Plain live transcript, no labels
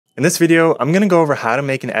In this video, I'm going to go over how to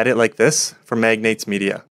make an edit like this for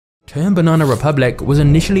MagnatesMedia. The term Banana Republic was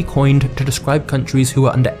initially coined to describe countries who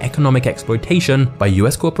are under economic exploitation by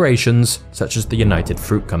US corporations such as the United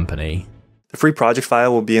Fruit Company. The free project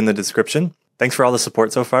file will be in the description. Thanks for all the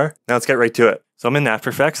support so far. Now let's get right to it. So I'm in After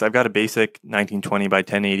Effects. I've got a basic 1920 by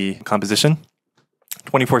 1080 composition,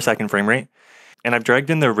 24-second frame rate, and I've dragged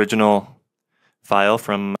in the original file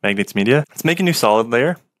from MagnatesMedia. Let's make a new solid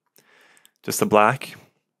layer, just a black.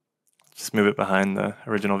 Just move it behind the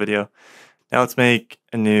original video. Now let's make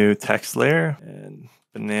a new text layer and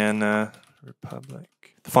Banana Republic.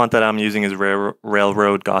 The font that I'm using is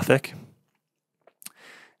Railroad Gothic.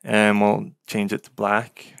 And we'll change it to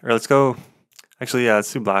black. Or let's go, actually, yeah,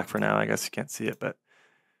 let's do black for now. I guess you can't see it, but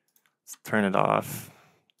let's turn it off,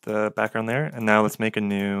 the background there. And now let's make a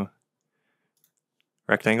new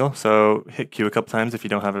rectangle. So hit Q a couple times if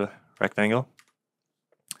you don't have a rectangle.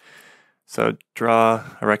 So draw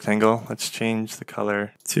a rectangle. Let's change the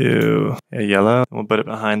color to a yellow. We'll put it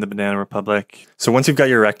behind the Banana Republic. So once you've got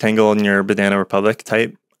your rectangle and your Banana Republic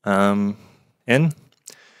type let's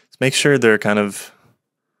make sure they're kind of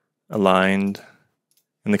aligned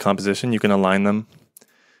in the composition. You can align them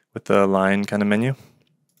with the line kind of menu.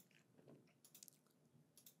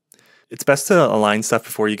 It's best to align stuff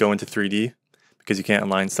before you go into 3D because you can't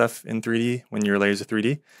align stuff in 3D when your layer's a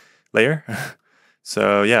 3D layer.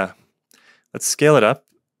 So yeah. Let's scale it up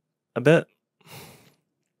a bit.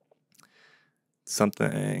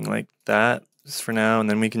 Something like that, just for now, and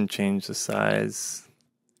then we can change the size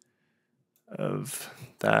of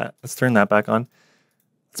that. Let's turn that back on.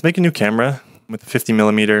 Let's make a new camera with a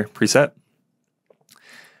 50mm preset.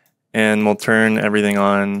 And we'll turn everything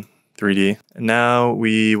on 3D. And now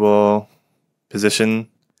we will position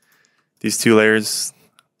these two layers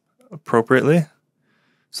appropriately.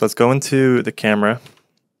 So let's go into the camera.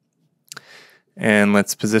 And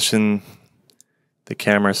let's position the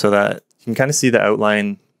camera so that you can kind of see the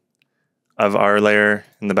outline of our layer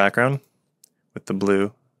in the background with the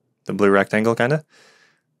blue rectangle kind of.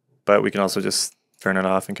 But we can also just turn it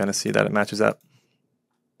off and kind of see that it matches up.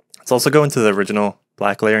 Let's also go into the original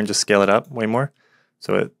black layer and just scale it up way more.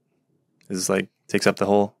 So it is like takes up the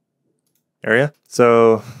whole area.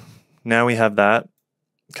 So now we have that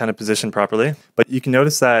kind of positioned properly. But you can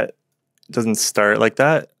notice that it doesn't start like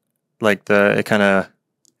that. Like it kind of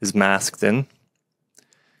is masked in.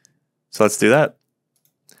 So let's do that.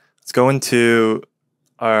 Let's go into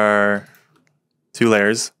our two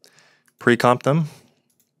layers, pre-comp them,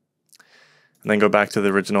 and then go back to the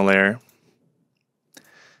original layer.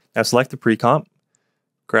 Now select the pre-comp,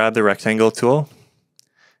 grab the rectangle tool,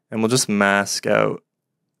 and we'll just mask out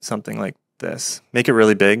something like this. Make it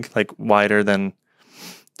really big, like wider than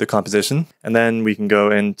the composition. And then we can go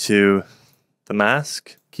into the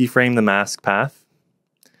mask, keyframe the mask path,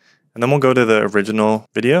 and then we'll go to the original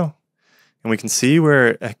video and we can see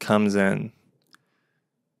where it comes in.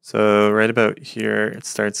 So right about here it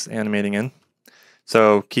starts animating in.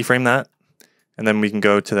 So keyframe that, and then we can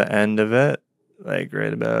go to the end of it, like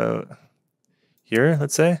right about here,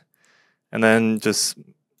 let's say, and then just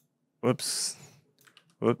whoops,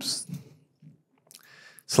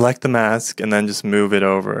 select the mask and then just move it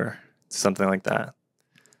over to something like that.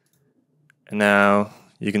 And now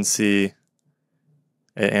you can see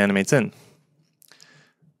it animates in.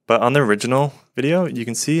 But on the original video, you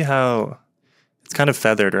can see how it's kind of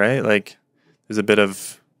feathered, right? Like there's a bit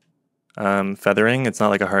of feathering. It's not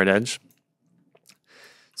like a hard edge.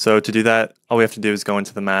 So to do that, all we have to do is go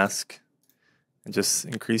into the mask and just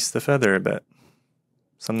increase the feather a bit.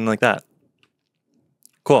 Something like that.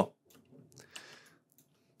 Cool.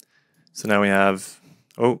 So now we have,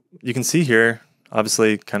 you can see here,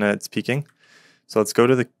 obviously kind of it's peaking. So let's go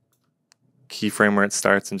to the keyframe where it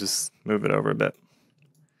starts and just move it over a bit.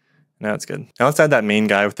 Now it's good. Now let's add that main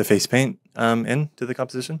guy with the face paint into the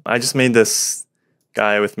composition. I just made this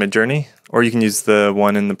guy with Midjourney, or you can use the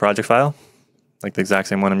one in the project file, like the exact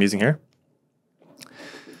same one I'm using here.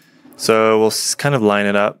 So we'll kind of line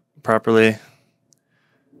it up properly.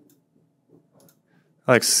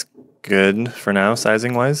 That looks good for now,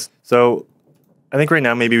 sizing wise. So I think right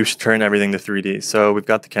now maybe we should turn everything to 3D. So we've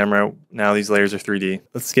got the camera, now these layers are 3D.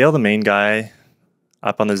 Let's scale the main guy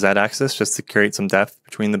up on the Z axis just to create some depth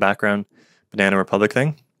between the background Banana Republic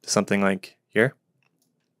thing to something like here.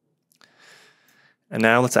 And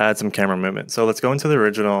now let's add some camera movement. So let's go into the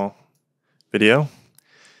original video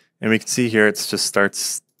and we can see here it just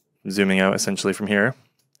starts zooming out essentially from here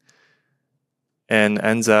and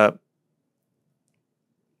ends up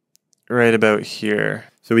right about here.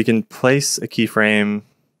 So we can place a keyframe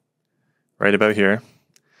right about here,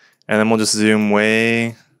 and then we'll just zoom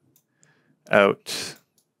way out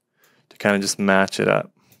kind of just match it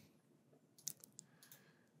up.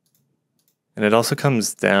 And it also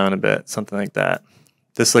comes down a bit, something like that.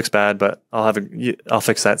 This looks bad, but I'll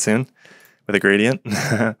fix that soon with a gradient.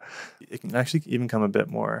 It can actually even come a bit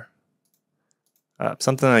more up,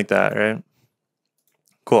 something like that, right?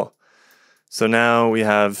 Cool. So now we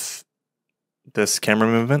have this camera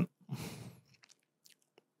movement.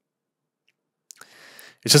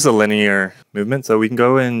 It's just a linear movement. So we can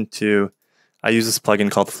go into, I use this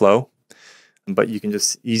plugin called Flow, but you can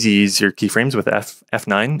just ease your keyframes with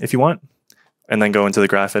F9 if you want, and then go into the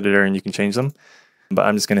graph editor and you can change them. But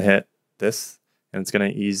I'm just going to hit this and it's going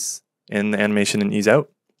to ease in the animation and ease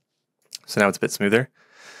out. So now it's a bit smoother.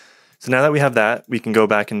 So now that we have that, we can go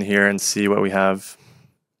back into here and see what we have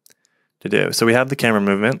to do. So we have the camera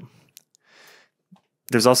movement.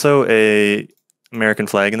 There's also a American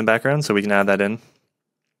flag in the background, so we can add that in.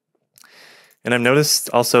 And I've noticed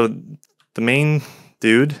also the main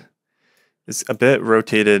dude is a bit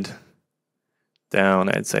rotated down,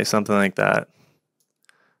 I'd say, something like that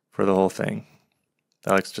for the whole thing.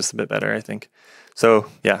 That looks just a bit better, I think. So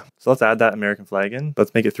yeah, so let's add that American flag in.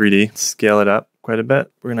 Let's make it 3D, scale it up quite a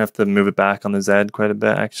bit. We're gonna have to move it back on the Z quite a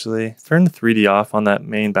bit, actually. Turn the 3D off on that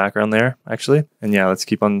main background there, actually. And yeah, let's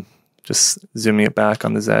keep on just zooming it back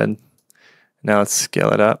on the Z. Now let's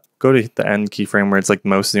scale it up. Go to the end keyframe where it's like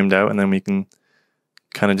most zoomed out, and then we can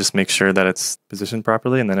kind of just make sure that it's positioned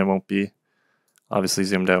properly, and then it won't be obviously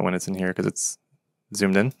zoomed out when it's in here because it's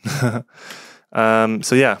zoomed in.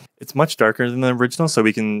 So yeah, it's much darker than the original, so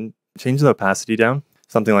we can change the opacity down,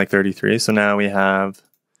 something like 33. So now we have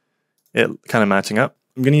it kind of matching up.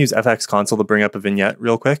 I'm going to use FX Console to bring up a vignette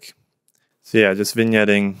real quick. So yeah, just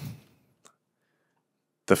vignetting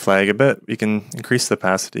the flag a bit. We can increase the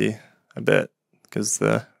opacity a bit because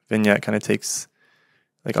the vignette kind of takes,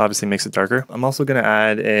 like, obviously makes it darker. I'm also going to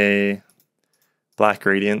add a black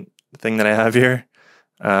gradient thing that I have here,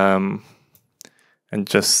 and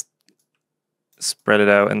just spread it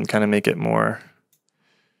out and kind of make it more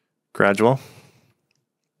gradual.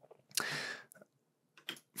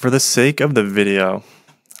 For the sake of the video,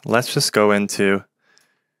 let's just go into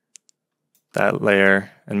that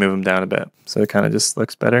layer and move them down a bit. So it kind of just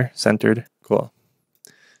looks better, centered. Cool.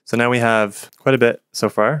 So now we have quite a bit so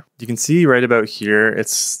far. You can see right about here,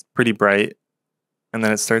 it's pretty bright, and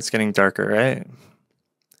then it starts getting darker, right?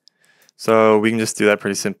 So we can just do that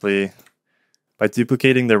pretty simply by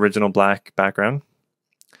duplicating the original black background.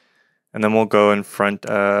 And then we'll go in front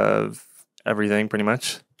of everything pretty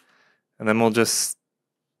much. And then we'll just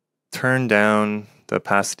turn down the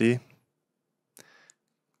opacity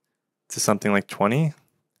to something like 20.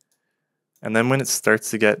 And then when it starts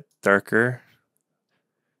to get darker,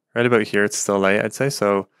 right about here, it's still light, I'd say.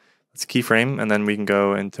 So let's keyframe, and then we can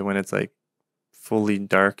go into when it's like fully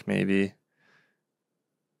dark, maybe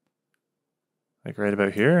like right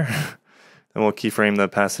about here. Then we'll keyframe the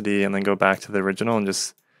opacity and then go back to the original and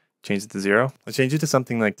just change it to 0. Let's change it to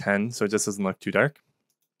something like 10 so it just doesn't look too dark.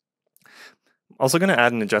 Also going to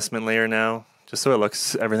add an adjustment layer now, just so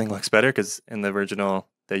everything looks better, because in the original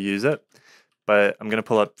they use it. But I'm going to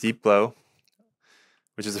pull up Deep Glow,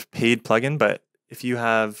 which is a paid plugin, but if you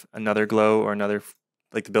have another glow or another,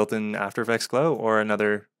 like the built-in After Effects glow, or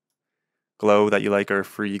another glow that you like, or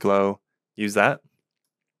free glow, use that.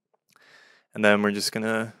 And then we're just going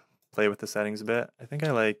to play with the settings a bit. I think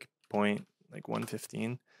I like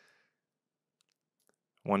 115,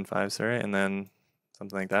 1.5, sorry, and then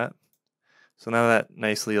something like that. So now that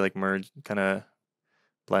nicely like merged, kind of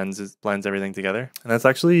blends everything together. And that's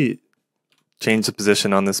actually changed the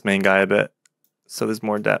position on this main guy a bit, so there's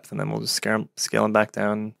more depth. And then we'll just scale him back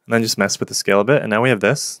down, and then just mess with the scale a bit. And now we have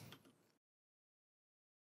this.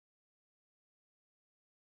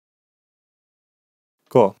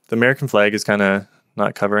 Cool. The American flag is kind of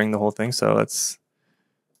not covering the whole thing, so let's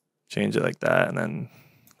change it like that, and then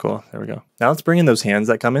cool, there we go. Now let's bring in those hands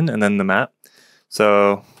that come in, and then the map.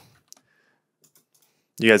 So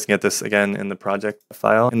you guys can get this again in the project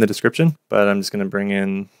file in the description, but I'm just going to bring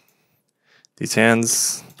in these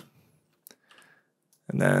hands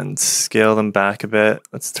and then scale them back a bit.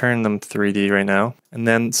 Let's turn them 3D right now. And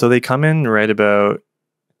then, so they come in right about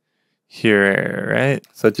here, right?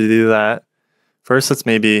 So to do that, first let's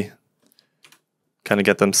maybe kind of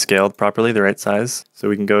get them scaled properly, the right size. So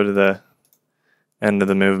we can go to the end of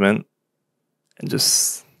the movement and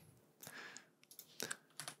just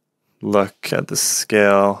look at the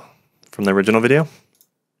scale from the original video.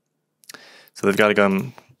 So they've got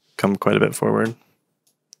to come quite a bit forward.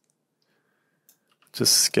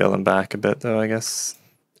 Just scale them back a bit though, I guess.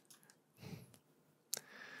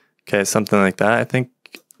 Okay, something like that I think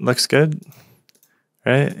looks good,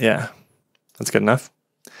 right? Yeah, that's good enough.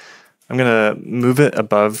 I'm gonna move it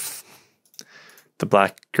above the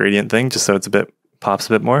black gradient thing just so it's pops a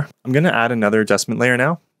bit more. I'm gonna add another adjustment layer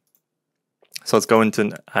now. So let's go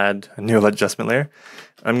into add a new adjustment layer.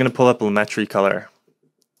 I'm gonna pull up Lumetri color.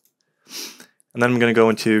 And then I'm gonna go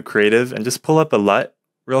into creative and just pull up a LUT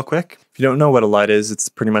real quick. If you don't know what a LUT is, it's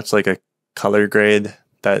pretty much like a color grade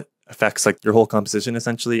that affects like your whole composition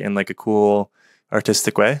essentially in like a cool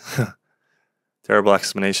artistic way. Terrible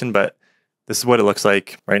explanation, but this is what it looks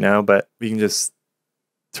like right now, but we can just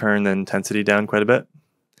turn the intensity down quite a bit.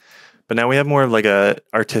 But now we have more of like a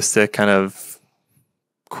artistic kind of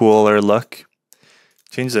cooler look.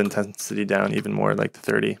 Change the intensity down even more, like to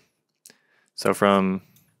 30. So from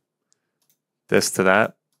this to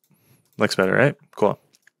that, looks better, right? Cool.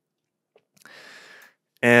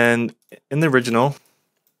 And in the original,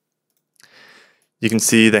 you can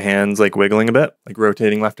see the hands like wiggling a bit, like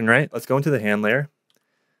rotating left and right. Let's go into the hand layer.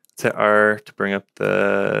 Let's hit R to bring up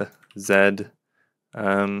the Z.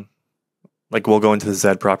 Like we'll go into the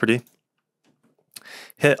Z property.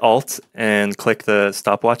 Hit Alt and click the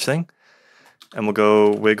stopwatch thing. And we'll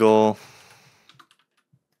go wiggle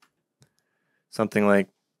something like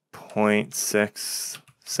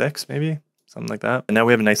 0.66 maybe, something like that. And now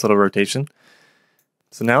we have a nice little rotation.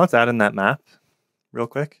 So now let's add in that map real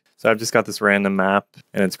quick. So I've just got this random map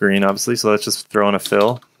and it's green obviously. So let's just throw in a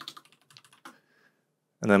fill.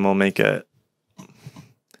 And then we'll make it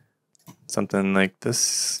something like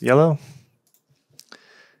this yellow.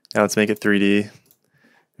 Now let's make it 3D.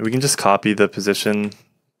 And we can just copy the position,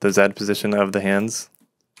 the Z position of the hands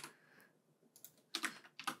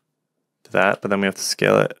to that, but then we have to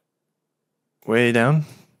scale it way down.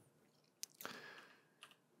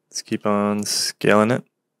 Let's keep on scaling it.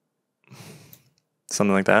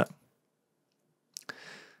 Something like that.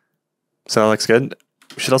 So that looks good.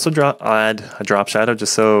 We should also add a drop shadow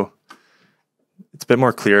just so it's a bit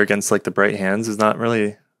more clear against like the bright hands. There's not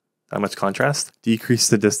really that much contrast. Decrease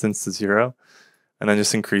the distance to 0 and then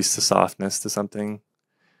just increase the softness to something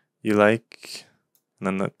you like,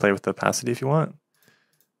 and then play with the opacity if you want.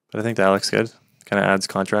 But I think that looks good. Kind of adds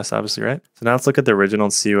contrast obviously, right? So now let's look at the original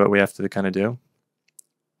and see what we have to kind of do.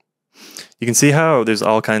 You can see how there's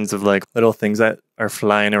all kinds of like little things that are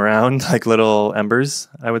flying around, like little embers,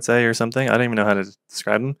 I would say, or something. I don't even know how to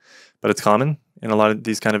describe them, but it's common in a lot of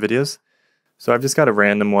these kind of videos. So I've just got a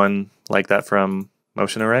random one like that from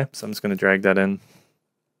Motion Array. So I'm just going to drag that in.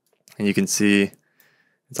 And you can see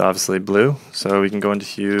it's obviously blue. So we can go into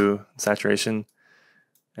hue, saturation,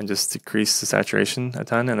 and just decrease the saturation a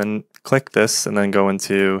ton. And then click this and then go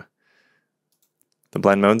into the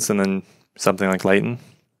blend modes and then something like lighten.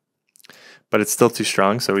 But it's still too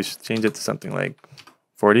strong, so we should change it to something like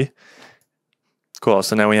 40. Cool,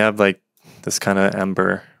 so now we have like this kind of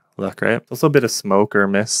ember look, right? Also a bit of smoke or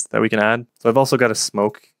mist that we can add. So I've also got a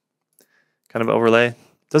smoke kind of overlay.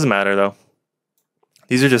 Doesn't matter though.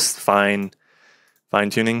 These are just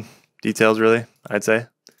fine-tuning details really, I'd say.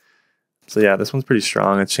 So yeah, this one's pretty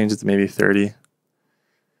strong. Let's change it to maybe 30.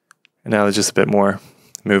 And now there's just a bit more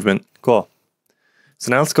movement. Cool.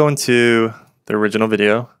 So now let's go into the original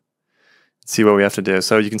video. See what we have to do.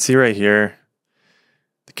 So you can see right here,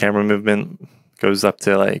 the camera movement goes up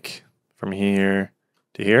to like from here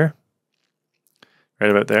to here, right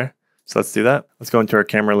about there. So let's do that. Let's go into our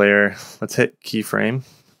camera layer. Let's hit keyframe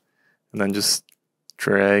and then just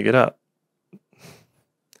drag it up.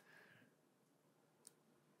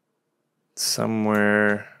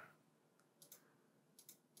 Somewhere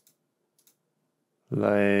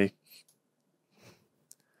like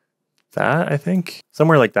that, I think.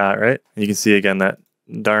 Somewhere like that, right? And you can see again that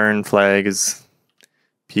darn flag is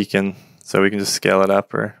peaking, so we can just scale it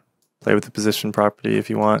up or play with the position property if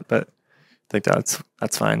you want, but I think that's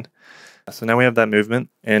fine. So now we have that movement,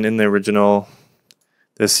 and in the original,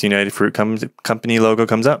 this United Fruit Company logo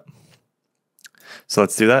comes up. So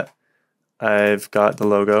let's do that. I've got the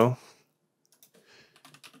logo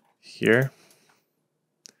here.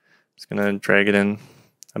 Just gonna drag it in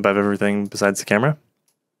above everything besides the camera.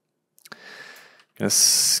 Gonna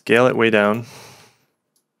scale it way down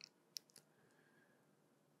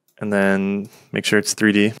and then make sure it's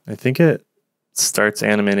 3D. I think it starts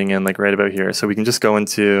animating in like right about here. So we can just go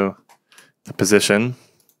into the position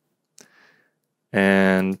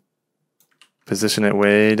and position it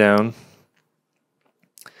way down.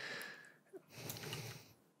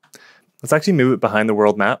 Let's actually move it behind the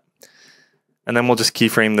world map. And then we'll just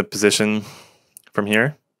keyframe the position from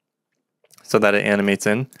here so that it animates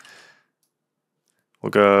in. We'll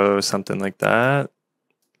go something like that,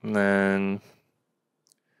 and then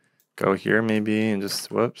go here maybe and just,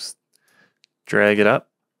 whoops, drag it up.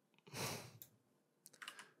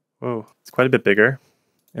 Whoa, it's quite a bit bigger.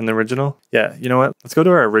 in the original. Yeah, you know what? Let's go to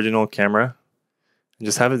our original camera and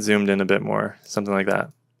just have it zoomed in a bit more, something like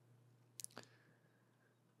that.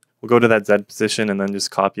 We'll go to that Z position and then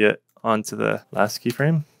just copy it onto the last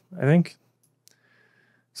keyframe, I think.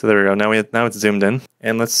 So there we go. Now it's zoomed in.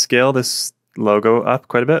 And let's scale this logo up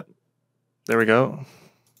quite a bit. There we go.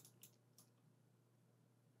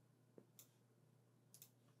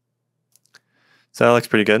 So that looks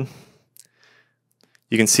pretty good.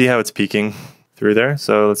 You can see how it's peeking through there.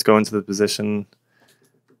 So let's go into the position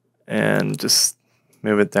and just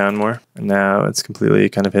move it down more. And now it's completely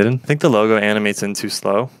kind of hidden. I think the logo animates in too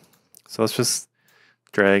slow. So let's just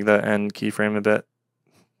drag the end keyframe a bit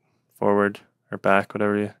forward or back,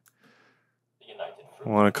 whatever you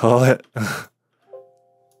want to call it.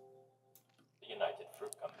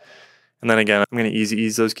 And then again, I'm going to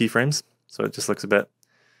ease those keyframes so it just looks a bit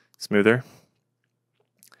smoother.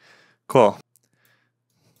 Cool.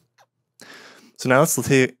 So now let's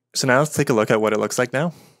take a look at what it looks like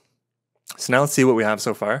now. So now let's see what we have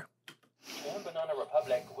so far. The term Banana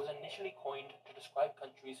Republic was initially coined to describe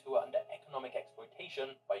countries who are under economic exploitation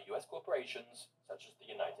by US corporations such as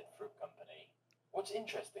the United Fruit Company. What's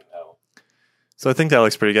interesting though? So I think that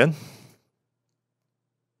looks pretty good.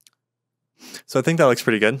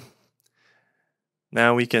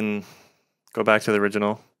 Now we can go back to the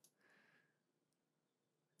original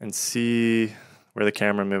and see where the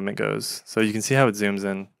camera movement goes. So you can see how it zooms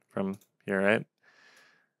in from here, right?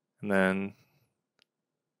 And then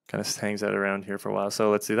kind of hangs out around here for a while. So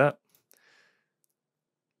let's do that.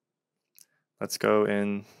 Let's go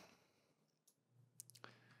in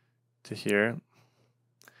to here.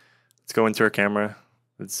 Let's go into our camera.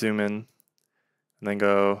 Let's zoom in and then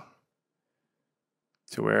go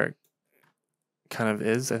to where it kind of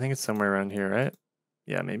is. I think it's somewhere around here, right?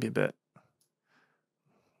 Yeah, maybe a bit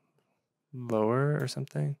lower or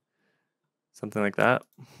something like that.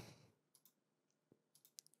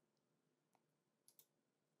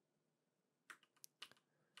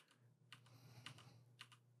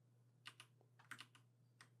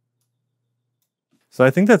 So I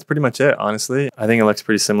think that's pretty much it, honestly. I think it looks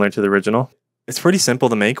pretty similar to the original. It's pretty simple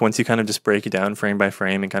to make once you kind of just break it down frame by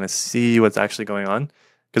frame and kind of see what's actually going on,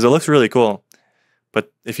 because it looks really cool. But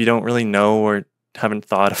if you don't really know or haven't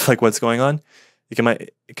thought of like what's going on, it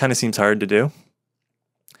kind of seems hard to do.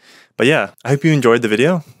 But yeah, I hope you enjoyed the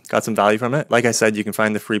video, got some value from it. Like I said, you can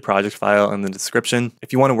find the free project file in the description.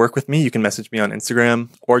 If you want to work with me, you can message me on Instagram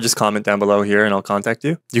or just comment down below here and I'll contact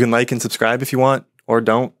you. You can like and subscribe if you want, or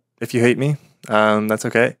don't if you hate me. That's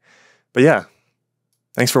okay. But yeah,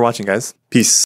 thanks for watching, guys. Peace.